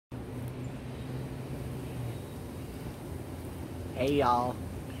Hey y'all,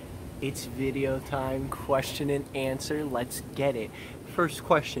 it's video time, question and answer, let's get it. First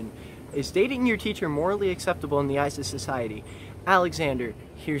question, is dating your teacher morally acceptable in the eyes of society? Alexander,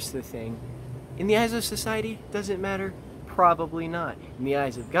 here's the thing. In the eyes of society, does it matter? Probably not. In the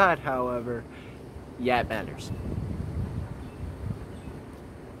eyes of God, however, yeah, it matters.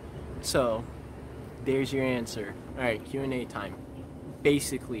 So, there's your answer. Alright, Q&A time.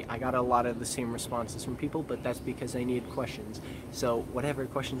 Basically, I got a lot of the same responses from people, but that's because I needed questions. So, whatever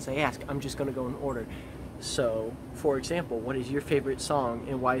questions they ask, I'm just going to go in order. So, for example, what is your favorite song,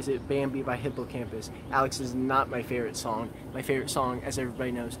 and why is it Bambi by Hippocampus? Alex is not my favorite song. My favorite song, as everybody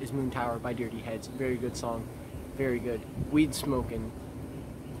knows, is Moon Tower by Dirty Heads. Very good song. Very good. Weed smoking.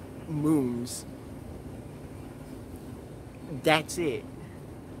 Moons. That's it.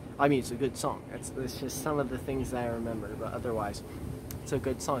 I mean, it's a good song. That's just some of the things that I remember, but otherwise, it's a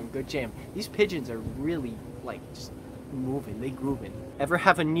good song, good jam. These pigeons are really, like, just moving. They grooving. Ever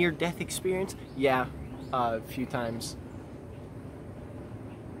have a near-death experience? Yeah, a few times.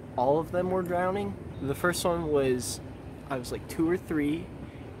 All of them were drowning. The first one was, I was like 2 or 3,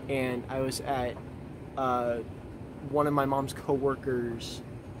 and I was at one of my mom's co-workers'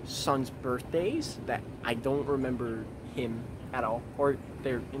 son's birthdays that I don't remember him at all, or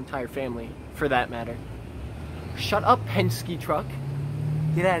their entire family, for that matter. Shut up, Penske truck.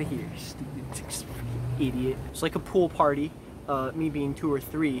 Get out of here, stupid idiot. It's like a pool party. Me being 2 or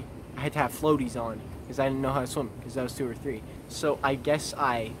 3, I had to have floaties on because I didn't know how to swim because I was 2 or 3. So I guess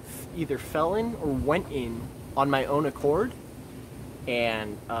I either fell in or went in on my own accord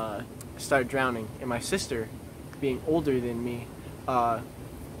and started drowning. And my sister, being older than me,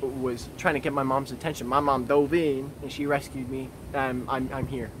 was trying to get my mom's attention. My mom dove in and she rescued me. I'm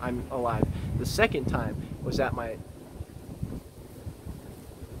here. I'm alive. The second time was at my...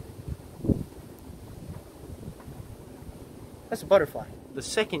 That's a butterfly. The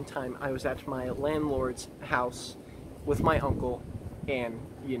second time I was at my landlord's house with my uncle and,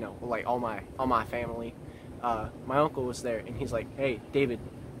 you know, like all my family. My uncle was there and he's like, hey, David,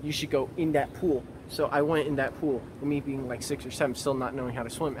 you should go in that pool. So I went in that pool, and me being like 6 or 7, still not knowing how to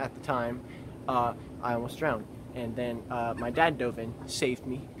swim at the time, I almost drowned. And then my dad dove in, saved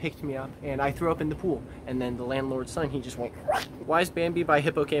me, picked me up, and I threw up in the pool. And then the landlord's son, he just went, why is Bambi by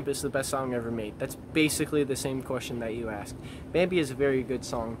Hippocampus the best song ever made? That's basically the same question that you asked. Bambi is a very good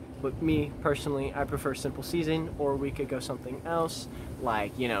song, but me, personally, I prefer Simple Season, or we could go something else,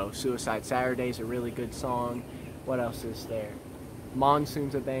 like, you know, Suicide Saturday's a really good song. What else is there?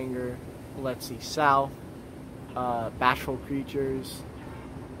 Monsoon's a banger. Let's see, South, Bashful Creatures,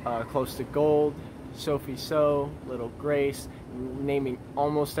 Close to Gold, Sophie So, Little Grace, naming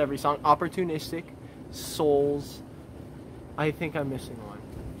almost every song. Opportunistic, Souls. I think I'm missing one.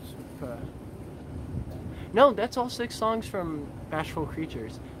 No, that's all 6 songs from Bashful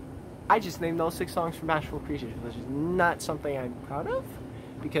Creatures. I just named all 6 songs from Bashful Creatures, which is not something I'm proud of,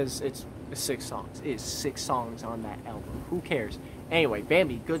 because it's 6 songs. It is 6 songs on that album. Who cares? Anyway,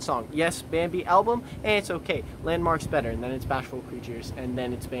 Bambi, good song. Yes, Bambi album, and it's okay. Landmark's better, and then it's Bashful Creatures, and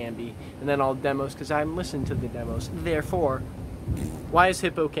then it's Bambi, and then all demos, because I'm listening to the demos. Therefore, why is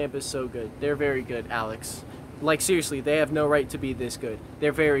Hippocampus so good? They're very good, Alex. Like, seriously, they have no right to be this good.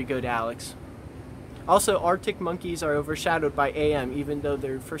 They're very good, Alex. Also, Arctic Monkeys are overshadowed by AM, even though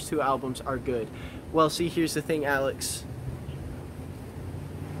their first 2 albums are good. Well, see, here's the thing, Alex.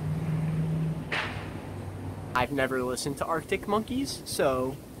 I've never listened to Arctic Monkeys,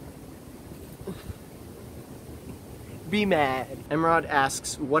 so be mad. Emerald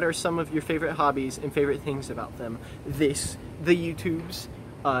asks, what are some of your favorite hobbies and favorite things about them? The YouTubes,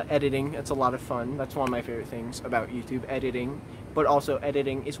 editing, that's a lot of fun. That's one of my favorite things about YouTube, editing. But also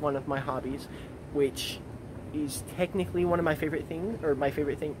editing is one of my hobbies, which is technically one of my favorite things, or my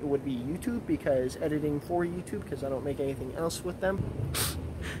favorite thing would be YouTube, because editing for YouTube, because I don't make anything else with them.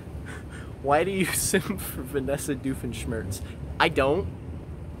 Why do you simp for Vanessa Doofenshmirtz? I don't.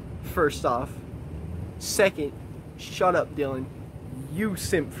 First off. Second, shut up, Dylan. You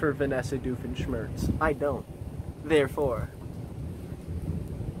simp for Vanessa Doofenshmirtz. I don't. Therefore.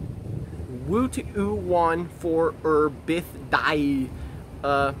 Woot oo wan for bith die.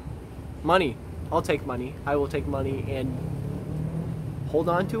 Money. I'll take money. I will take money and hold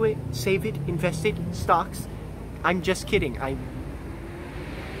on to it, save it, invest it, stocks. I'm just kidding.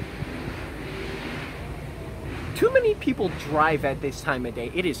 Too many people drive at this time of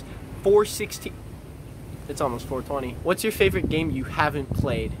day. It is 4:16. It's almost 4:20. What's your favorite game you haven't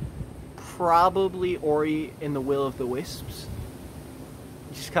played? Probably Ori and the Will of the Wisps.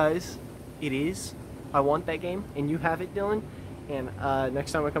 Just because it is. I want that game, and you have it, Dylan. And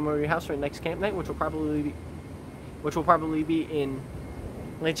next time I come over to your house for the next camp night, which will probably be which will probably be in,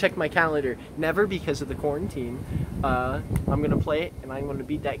 I check my calendar, never, because of the quarantine. I'm gonna play it, and I'm gonna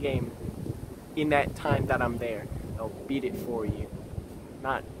beat that game in that time that I'm there. I'll beat it for you.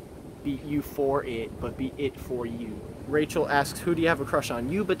 Not beat you for it, but beat it for you. Rachel asks, who do you have a crush on?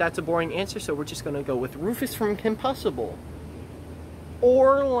 You, but that's a boring answer, so we're just gonna go with Rufus from Kim Possible.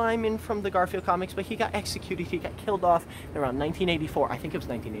 Or Lyman from the Garfield comics, but he got executed, he got killed off around 1984. I think it was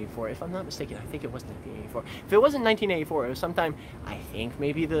 1984. If I'm not mistaken, I think it was 1984. If it wasn't 1984, it was sometime, I think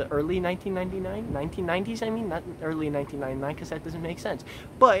maybe the early 1990s, I mean, not early 1999, because that doesn't make sense.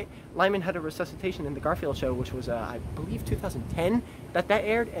 But Lyman had a resuscitation in the Garfield show, which was, I believe, 2010 that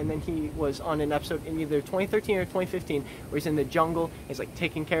aired, and then he was on an episode in either 2013 or 2015 where he's in the jungle. He's like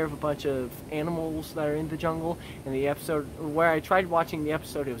taking care of a bunch of animals that are in the jungle. And the episode where I tried watching the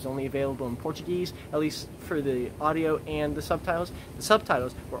episode, it was only available in Portuguese, at least for the audio and the subtitles. The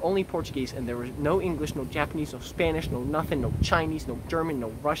subtitles were only Portuguese, and there was no English, no Japanese, no Spanish, no nothing, no Chinese, no German, no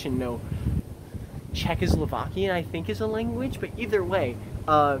Russian, no Czechoslovakian, I think is a language. But either way,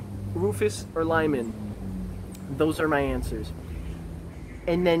 Rufus or Lyman, those are my answers.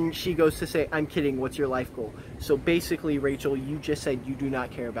 And then she goes to say, I'm kidding, what's your life goal? So basically, Rachel, you just said you do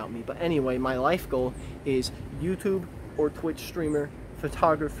not care about me. But anyway, my life goal is YouTube or Twitch streamer,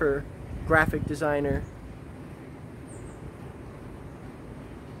 photographer, graphic designer.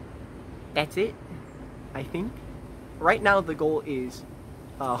 That's it, I think. Right now, the goal is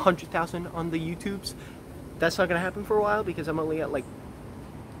 100,000 on the YouTubes. That's not going to happen for a while because I'm only at like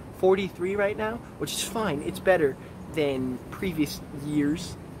 43 right now, which is fine. It's better than previous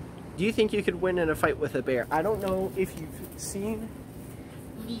years. Do you think you could win in a fight with a bear? I don't know if you've seen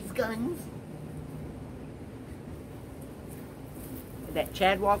these guns. That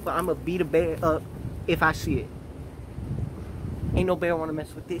Chad walk, but I'm gonna beat a bear up if I see it. Ain't no bear wanna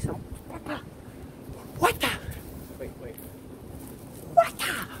mess with this. What the? Wait. What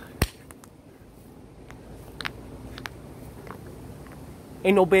the?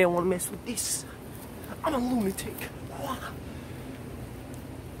 Ain't no bear wanna mess with this. I'm a lunatic.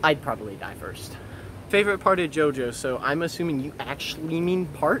 I'd probably die first. Favorite part of JoJo, so I'm assuming you actually mean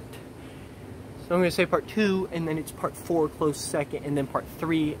part. So I'm gonna say part 2, and then it's part 4 close second, and then part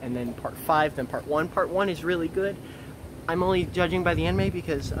 3, and then part 5, then part 1. Part 1 is really good. I'm only judging by the anime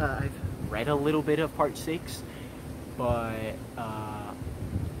because I've read a little bit of part 6, but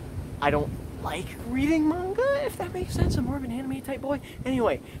I don't like reading manga, if that makes sense. I'm more of an anime type boy.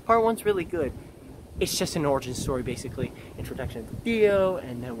 Anyway, part 1's really good. It's just an origin story, basically. Introduction to Dio,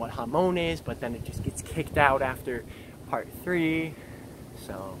 and then what Hamon is, but then it just gets kicked out after part 3.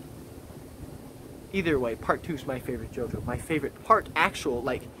 So, either way, part 2 is my favorite JoJo. My favorite part, actual,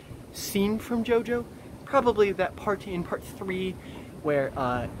 like, scene from JoJo, probably that part in part 3, where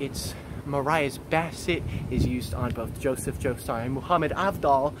it's Mariah's Bassett is used on both Joseph Joestar and Muhammad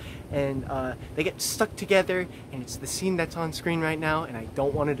Avdal, and they get stuck together, and it's the scene that's on screen right now, and I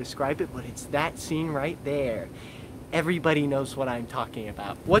don't want to describe it, but it's that scene right there. Everybody knows what I'm talking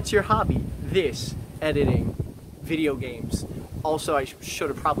about. What's your hobby? This, editing, video games. Also, I should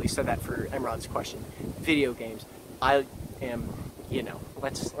have probably said that for Emron's question. Video games. I am, you know,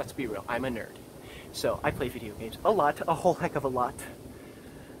 let's be real, I'm a nerd. So, I play video games a lot, a whole heck of a lot.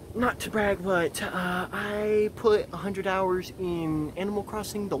 Not to brag, but I put 100 hours in Animal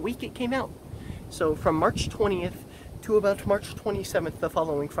Crossing the week it came out. So from March 20th to about March 27th, the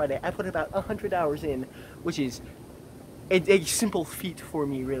following Friday, I put about 100 hours in, which is a simple feat for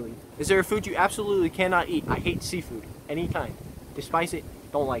me, really. Is there a food you absolutely cannot eat? I hate seafood, anytime. Despise it,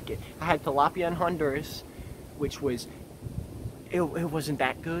 don't like it. I had tilapia in Honduras, which was, it wasn't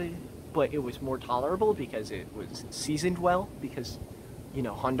that good, but it was more tolerable because it was seasoned well, because you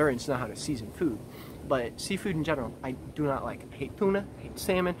know, Hondurans know how to season food. But seafood in general, I do not like. I hate tuna, I hate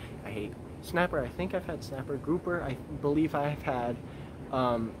salmon, I hate snapper. I think I've had snapper. Grouper, I believe I've had.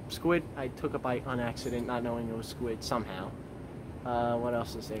 Squid, I took a bite on accident, not knowing it was squid somehow. What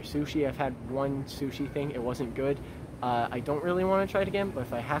else is there? Sushi, I've had one sushi thing. It wasn't good. I don't really want to try it again, but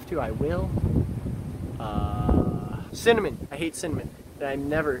if I have to, I will. Cinnamon, I hate cinnamon. I'm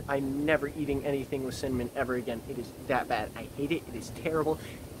never eating anything with cinnamon ever again. It is that bad. I hate it. It is terrible.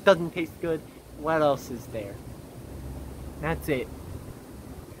 It doesn't taste good. What else is there? That's it.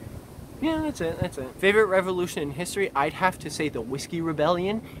 Yeah, that's it. Favorite revolution in history? I'd have to say the Whiskey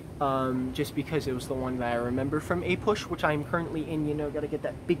Rebellion, just because it was the one that I remember from A-Push, which I'm currently in, you know, gotta get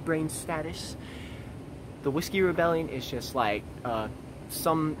that big brain status. The Whiskey Rebellion is just like,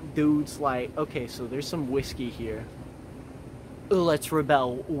 some dudes like, okay, so there's some whiskey here. Let's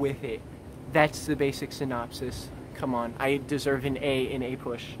rebel with it. That's the basic synopsis. come on. I deserve an A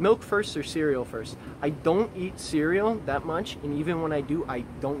push. Milk first or cereal first? I don't eat cereal that much, and even when I do, I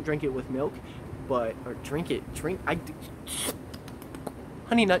don't drink it with milk, or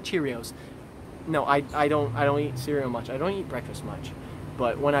Honey Nut Cheerios. No, I don't eat cereal much. I don't eat breakfast much.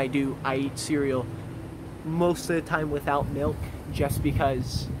 But when I do, I eat cereal most of the time without milk, just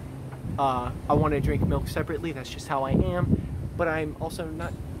because I want to drink milk separately. That's just how I am. But I'm also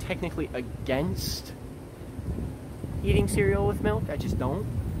not technically against eating cereal with milk. I just don't.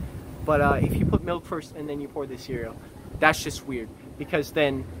 But if you put milk first and then you pour the cereal, that's just weird. Because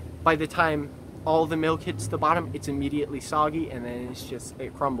then by the time all the milk hits the bottom, it's immediately soggy, and then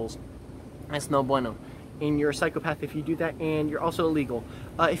it crumbles. That's no bueno. And you're a psychopath if you do that, and you're also illegal.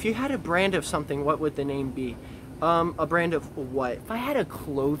 If you had a brand of something, what would the name be? A brand of what? If I had a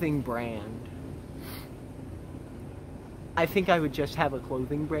clothing brand, I think I would just have a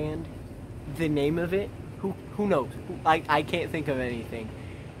clothing brand. The name of it, who knows? I can't think of anything.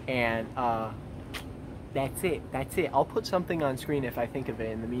 And that's it. I'll put something on screen if I think of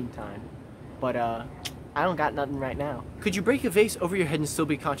it in the meantime. But I don't got nothing right now. Could you break a vase over your head and still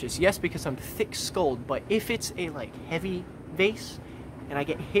be conscious? Yes, because I'm thick-skulled. But if it's a heavy vase and I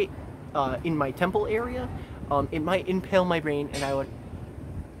get hit in my temple area, it might impale my brain, and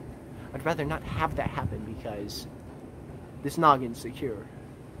I'd rather not have that happen because this noggin's secure.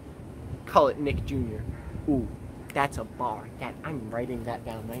 Call it Nick Jr. Ooh, that's a bar. I'm writing that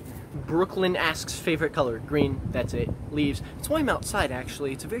down, right? Brooklyn asks favorite color. Green. That's it. Leaves. That's why I'm outside,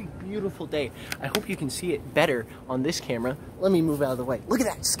 actually. It's a very beautiful day. I hope you can see it better on this camera. Let me move out of the way. Look at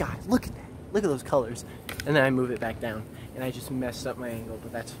that sky. Look at that. Look at those colors. And then I move it back down. And I just messed up my angle,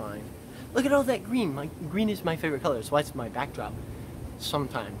 but that's fine. Look at all that green. Green is my favorite color, so that's my backdrop.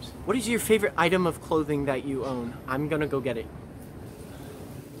 Sometimes. What is your favorite item of clothing that you own? I'm gonna go get it.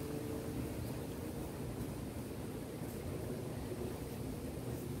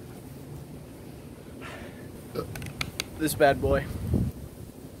 This bad boy.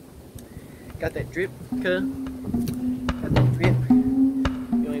 Got that drip, Got that drip.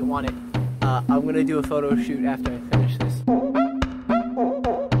 You ain't want it. I'm gonna do a photo shoot after I finish this.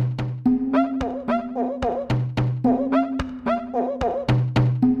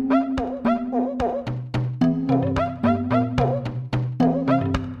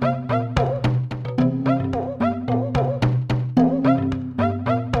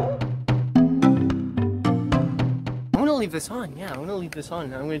 Leave this on. Yeah, I'm gonna leave this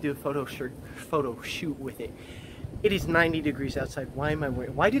on. I'm gonna do a photo shoot with it. It is 90 degrees outside.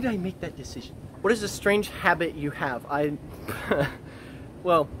 Why did I make that decision? What is a strange habit you have?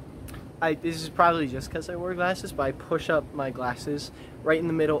 Well, this is probably just because I wear glasses, but I push up my glasses right in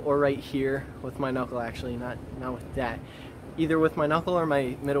the middle or right here with my knuckle, actually, not with that. Either with my knuckle or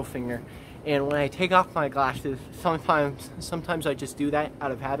my middle finger. And when I take off my glasses, sometimes I just do that out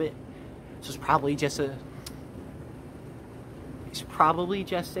of habit. So it's probably just a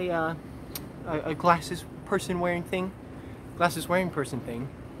glasses wearing person thing.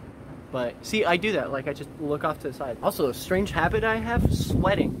 But see, I do that, I just look off to the side. Also, a strange habit I have,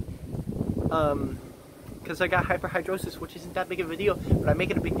 sweating. Because I got hyperhidrosis, which isn't that big of a deal, but I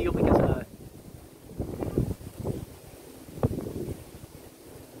make it a big deal because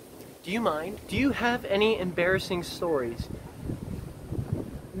do you mind? Do you have any embarrassing stories?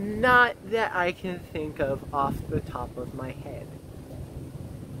 Not that I can think of off the top of my head.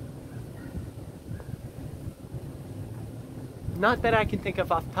 Not that I can think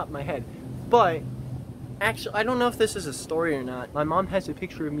of off the top of my head, but actually, I don't know if this is a story or not. My mom has a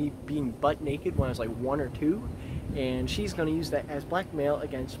picture of me being butt naked when I was 1 or 2, and she's gonna use that as blackmail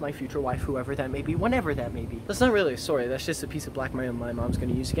against my future wife, whoever that may be, whenever that may be. That's not really a story, that's just a piece of blackmail my mom's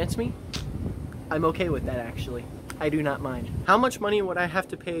gonna use against me. I'm okay with that, actually. I do not mind. How much money would I have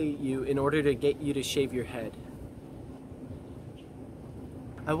to pay you in order to get you to shave your head?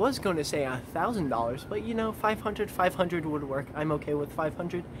 I was going to say $1,000, but you know, 500 would work. I'm okay with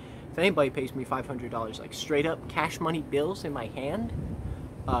 500. If anybody pays me $500, straight up cash money bills in my hand,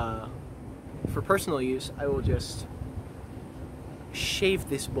 for personal use, I will just shave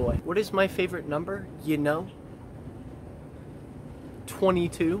this boy. What is my favorite number? You know?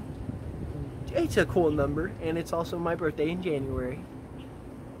 22. It's a cool number, and it's also my birthday in January.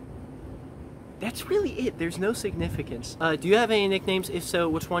 That's really it. There's no significance. Do you have any nicknames? If so,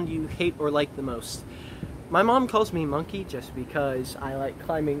 which one do you hate or like the most? My mom calls me Monkey just because I like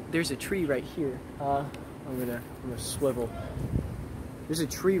climbing. There's a tree right here. I'm gonna swivel. There's a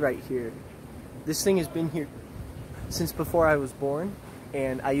tree right here. This thing has been here since before I was born,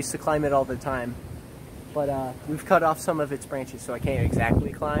 and I used to climb it all the time. But we've cut off some of its branches, so I can't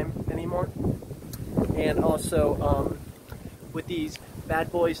exactly climb anymore. And also, with these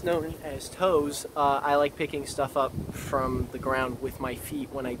bad boys known as toes, I like picking stuff up from the ground with my feet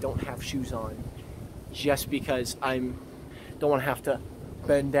when I don't have shoes on. Just because don't want to have to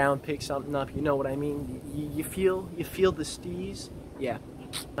bend down, pick something up, you know what I mean? You feel the steez? Yeah.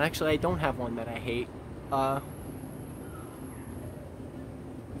 Actually, I don't have one that I hate.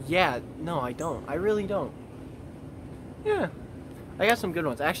 Yeah, no, I don't. I really don't. Yeah. I got some good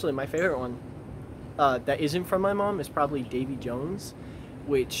ones. Actually, my favorite one that isn't from my mom is probably Davy Jones,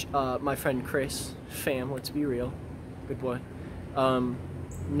 which my friend Chris, fam, let's be real, good boy,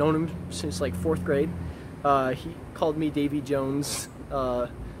 known him since like 4th grade. He called me Davy Jones,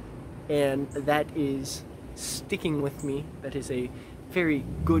 and that is sticking with me. That is a very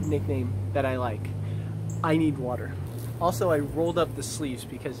good nickname that I like. I need water. Also, I rolled up the sleeves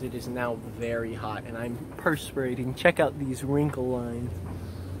because it is now very hot and I'm perspirating. Check out these wrinkle lines.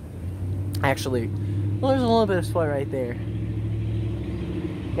 Actually, well, there's a little bit of sweat right there.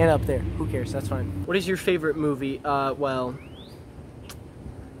 And up there. Who cares? That's fine. What is your favorite movie? Well,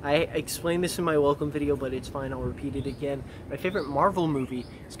 I explained this in my welcome video, but it's fine. I'll repeat it again. My favorite Marvel movie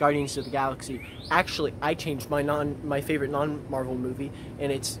is Guardians of the Galaxy. Actually, I changed my favorite non-Marvel movie,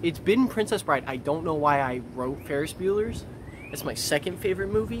 and it's been Princess Bride. I don't know why I wrote Ferris Bueller's. It's my second favorite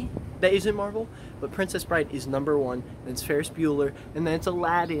movie that isn't Marvel, but Princess Bride is #1. Then it's Ferris Bueller, and then it's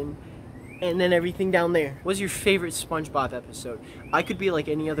Aladdin, and then everything down there. What's your favorite SpongeBob episode? I could be like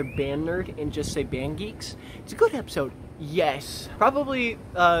any other band nerd and just say Band Geeks. It's a good episode. Yes. Probably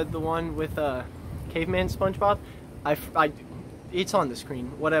the one with Caveman SpongeBob. It's on the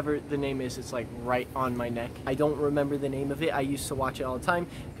screen. Whatever the name is, it's like right on my neck. I don't remember the name of it. I used to watch it all the time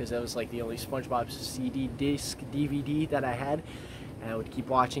because that was like the only SpongeBob CD disc DVD that I had. And I would keep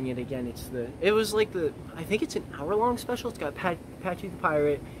watching it again. It was like I think it's an hour-long special. It's got Patchy the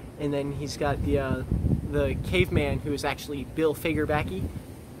Pirate, and then he's got the caveman who is actually Bill Fagerbakke.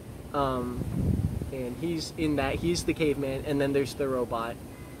 And he's in that. He's the caveman, and then there's the robot.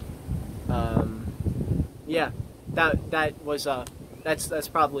 Yeah, that's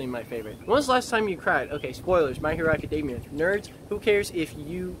probably my favorite. When was the last time you cried? Okay, spoilers. My Hero Academia. Nerds, who cares if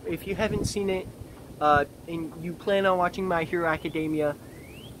you haven't seen it, and you plan on watching My Hero Academia?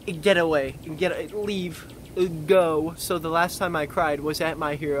 Get away, leave, go. So the last time I cried was at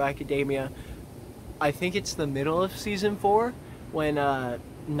My Hero Academia. I think it's the middle of season 4 when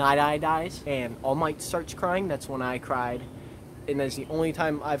Night Eye dies and All Might starts crying. That's when I cried, and that's the only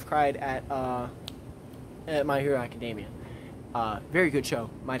time I've cried at My Hero Academia. Very good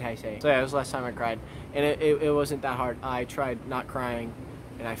show, might I say. So yeah, it was the last time I cried, and it wasn't that hard. I tried not crying,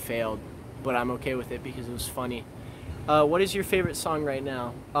 and I failed, but I'm okay with it because it was funny. What is your favorite song right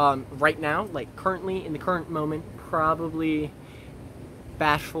now? Right now, like currently, in the current moment, probably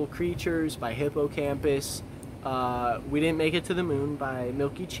Bashful Creatures by Hippocampus. We Didn't Make It to the Moon by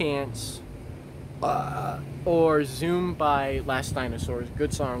Milky Chance, or Zoom by Last Dinosaurs.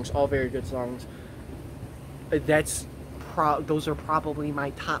 Good songs, all very good songs. Those are probably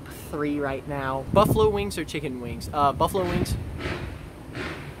my top 3 right now. Buffalo wings or chicken wings? Buffalo wings.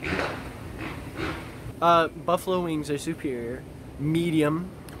 Buffalo wings are superior. Medium,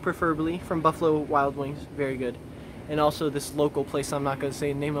 preferably, from Buffalo Wild Wings. Very good. And also this local place I'm not going to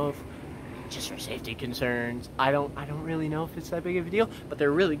say the name of, just for safety concerns. I don't really know if it's that big of a deal, but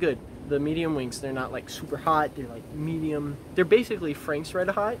they're really good. The medium wings, they're not like super hot, they're like medium. They're basically Frank's Red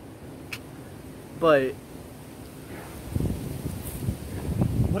Hot, but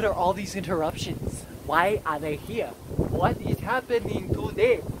what are all these interruptions? Why are they here? What is happening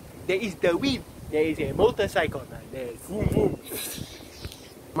today? There is the wind, there is a motorcycle, there is boom boom.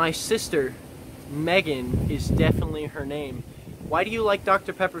 My sister, Megan, is definitely her name. Why do you like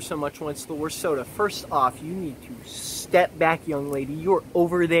Dr. Pepper so much when it's the worst soda? First off, you need to step back, young lady. You're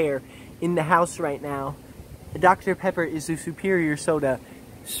over there in the house right now. Dr. Pepper is the superior soda.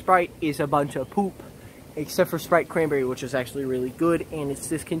 Sprite is a bunch of poop. Except for Sprite Cranberry, which is actually really good, and it's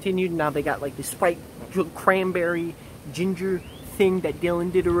discontinued. Now they got like the Sprite Cranberry Ginger thing that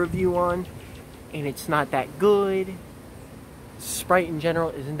Dylan did a review on, and it's not that good. Sprite in general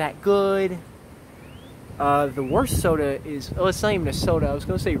isn't that good. The worst soda is, oh, it's not even a soda. I was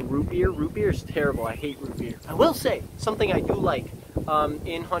going to say root beer. Root beer is terrible. I hate root beer. I will say, something I do like,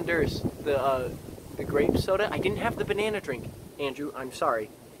 in Honduras, the grape soda, I didn't have the banana drink. Andrew, I'm sorry.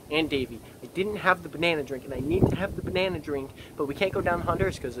 And Davey, I didn't have the banana drink, and I need to have the banana drink, but we can't go down to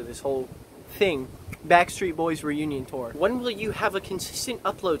Honduras because of this whole thing. Backstreet Boys reunion tour. When will you have a consistent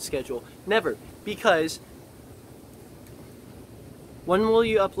upload schedule? Never, because when will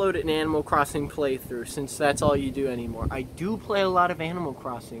you upload an Animal Crossing playthrough, since that's all you do anymore? I do play a lot of Animal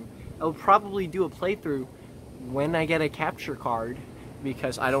Crossing. I'll probably do a playthrough when I get a capture card,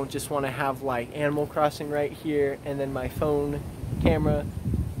 because I don't just want to have like Animal Crossing right here and then my phone camera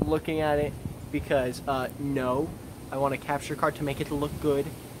looking at it, because no, I want a capture card to make it look good.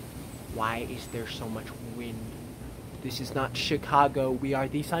 Why is there so much wind? This is not Chicago. We are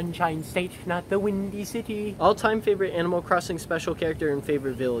the Sunshine State, not the Windy City. All-time favorite Animal Crossing special character and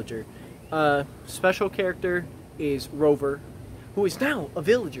favorite villager. Special character is Rover, who is now a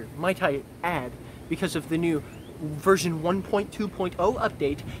villager, might I add, because of the new version 1.2.0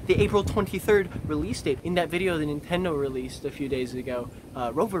 update, the April 23rd release date. In that video that Nintendo released a few days ago,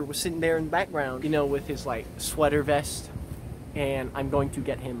 Rover was sitting there in the background, you know, with his like sweater vest, and I'm going to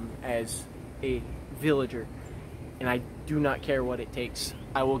get him as a villager. And I do not care what it takes.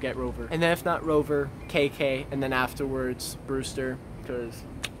 I will get Rover. And then if not Rover, KK, and then afterwards, Brewster, because...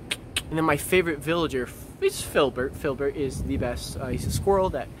 And then my favorite villager is Filbert. Filbert is the best. He's a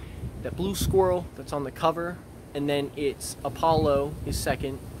squirrel, that blue squirrel that's on the cover. And then it's Apollo is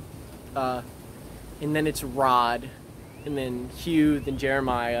second. And then it's Rod. And then Hugh, then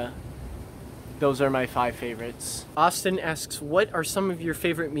Jeremiah. Those are my 5 favorites. Austin asks, what are some of your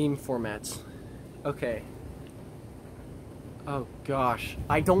favorite meme formats? Okay. Oh gosh,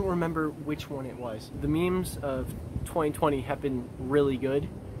 I don't remember which one it was. The memes of 2020 have been really good.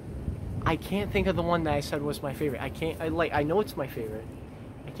 I can't think of the one that I said was my favorite. I know it's my favorite.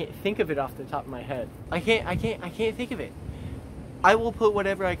 I can't think of it off the top of my head. I can't think of it. I will put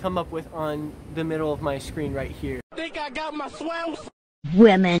whatever I come up with on the middle of my screen right here. I think I got my swells.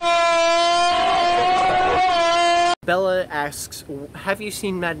 Women. Bella asks, have you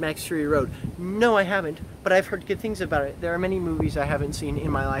seen Mad Max Fury Road? No, I haven't, but I've heard good things about it. There are many movies I haven't seen in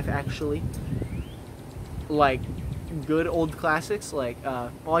my life, actually. Like, good old classics, like,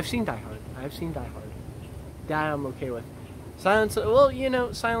 well, I've seen Die Hard. I've seen Die Hard. That I'm okay with. Silence of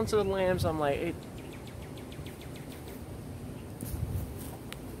the Lambs, I'm like,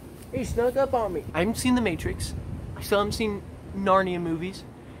 he snuck up on me. I haven't seen The Matrix. I still haven't seen Narnia movies.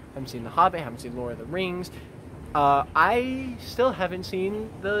 I haven't seen The Hobbit. I haven't seen Lord of the Rings. I still haven't seen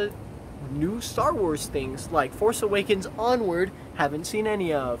the new Star Wars things, like Force Awakens onward, haven't seen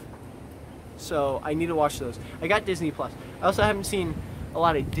any of. So I need to watch those. I got Disney Plus. I also haven't seen a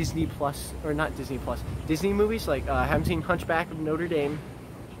lot of Disney Plus, or not Disney Plus, Disney movies, like I haven't seen Hunchback of Notre Dame.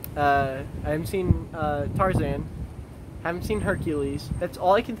 I haven't seen Tarzan. Haven't seen Hercules. That's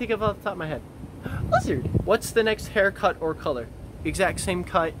all I can think of off the top of my head. Lizard! What's the next haircut or color? Exact same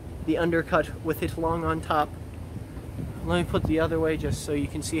cut, the undercut with it long on top. Let me put the other way just so you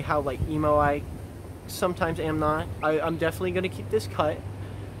can see how like emo I sometimes am not. I'm definitely going to keep this cut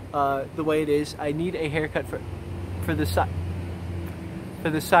the way it is. I need a haircut for the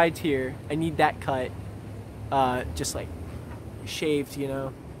sides here. I need that cut just like shaved, you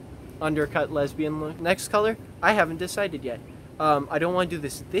know, undercut lesbian look. Next color, I haven't decided yet. I don't want to do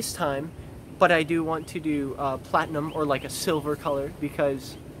this time, but I do want to do platinum or like a silver color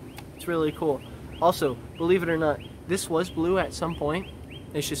because it's really cool. Also, believe it or not, this was blue at some point.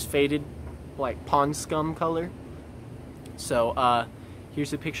 It's just faded, like pond scum color. So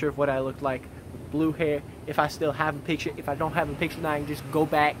here's a picture of what I looked like with blue hair. If I still have a picture, if I don't have a picture now, I can just go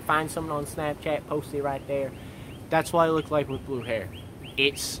back, find something on Snapchat, post it right there. That's what I look like with blue hair.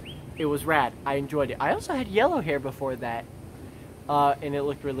 It was rad. I enjoyed it. I also had yellow hair before that, and it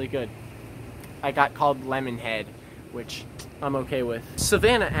looked really good. I got called Lemon Head, which I'm okay with.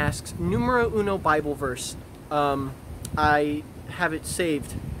 Savannah asks, numero uno Bible verse. I have it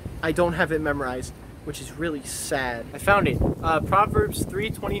saved. I don't have it memorized, which is really sad. I found it. Proverbs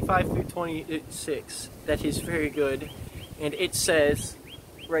 3:25 through 26. That is very good. And it says,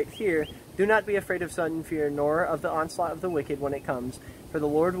 right here, do not be afraid of sudden fear, nor of the onslaught of the wicked when it comes, for the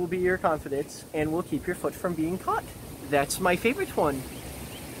Lord will be your confidence, and will keep your foot from being caught. That's my favorite one.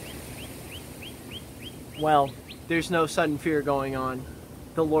 Well, there's no sudden fear going on.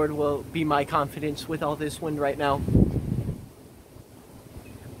 The Lord will be my confidence with all this wind right now.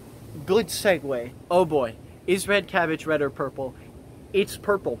 Good segue. Oh boy. Is red cabbage red or purple? It's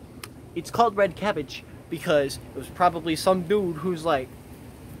purple. It's called red cabbage because it was probably some dude who's like,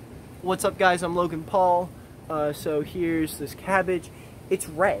 what's up guys, I'm Logan Paul. So here's this cabbage. It's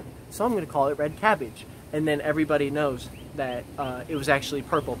red. So I'm going to call it red cabbage. And then everybody knows that it was actually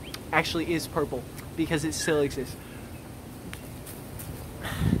purple. Actually is purple because it still exists.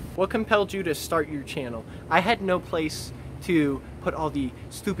 What compelled you to start your channel? I had no place to put all the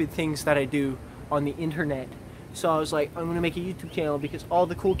stupid things that I do on the internet. So I was like, I'm going to make a YouTube channel because all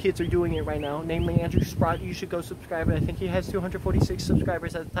the cool kids are doing it right now. Namely Andrew Sprott. You should go subscribe. And I think he has 246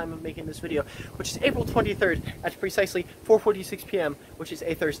 subscribers at the time of making this video, which is April 23rd at precisely 4:46 p.m., which is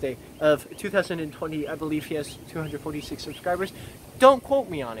a Thursday of 2020. I believe he has 246 subscribers. Don't quote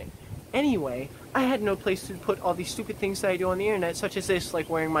me on it. Anyway, I had no place to put all these stupid things that I do on the internet, such as this, like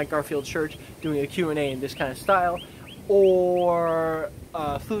wearing my Garfield shirt, doing a Q&A in this kind of style, or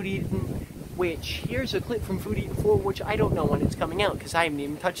food eating, which, here's a clip from Food Eating 4, which I don't know when it's coming out, because I haven't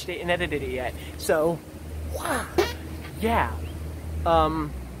even touched it and edited it yet. So, wow, yeah.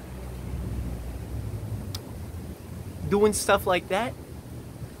 Doing stuff like that,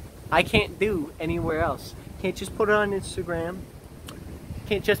 I can't do anywhere else. Can't just put it on Instagram.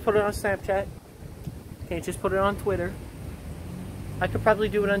 Can't just put it on Snapchat. Can't just put it on Twitter. I could probably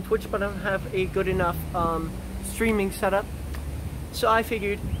do it on Twitch, but I don't have a good enough streaming setup. So I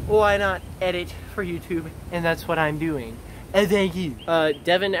figured, why not edit for YouTube? And that's what I'm doing. And thank you.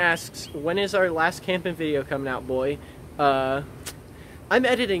 Devin asks, when is our last camping video coming out, boy? I'm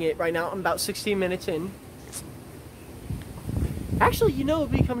editing it right now. I'm about 16 minutes in. Actually, you know, it'll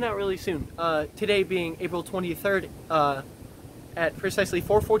be coming out really soon. Today being April 23rd, at precisely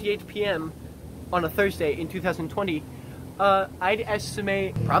 4:48 p.m. on a Thursday in 2020, I'd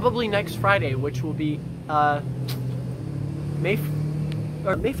estimate probably next Friday, which will be May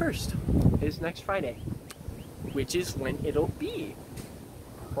 1st is next Friday, which is when it'll be.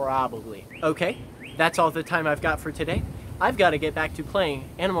 Probably. Okay, that's all the time I've got for today. I've got to get back to playing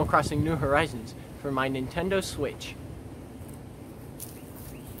Animal Crossing New Horizons for my Nintendo Switch.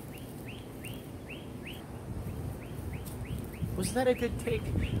 Was that a good take?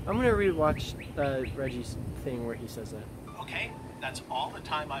 I'm gonna rewatch Reggie's thing where he says that. Okay, that's all the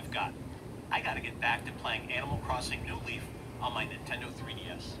time I've got. I gotta get back to playing Animal Crossing New Leaf on my Nintendo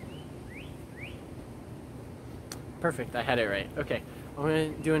 3DS. Perfect, I had it right. Okay, I'm gonna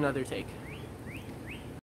do another take.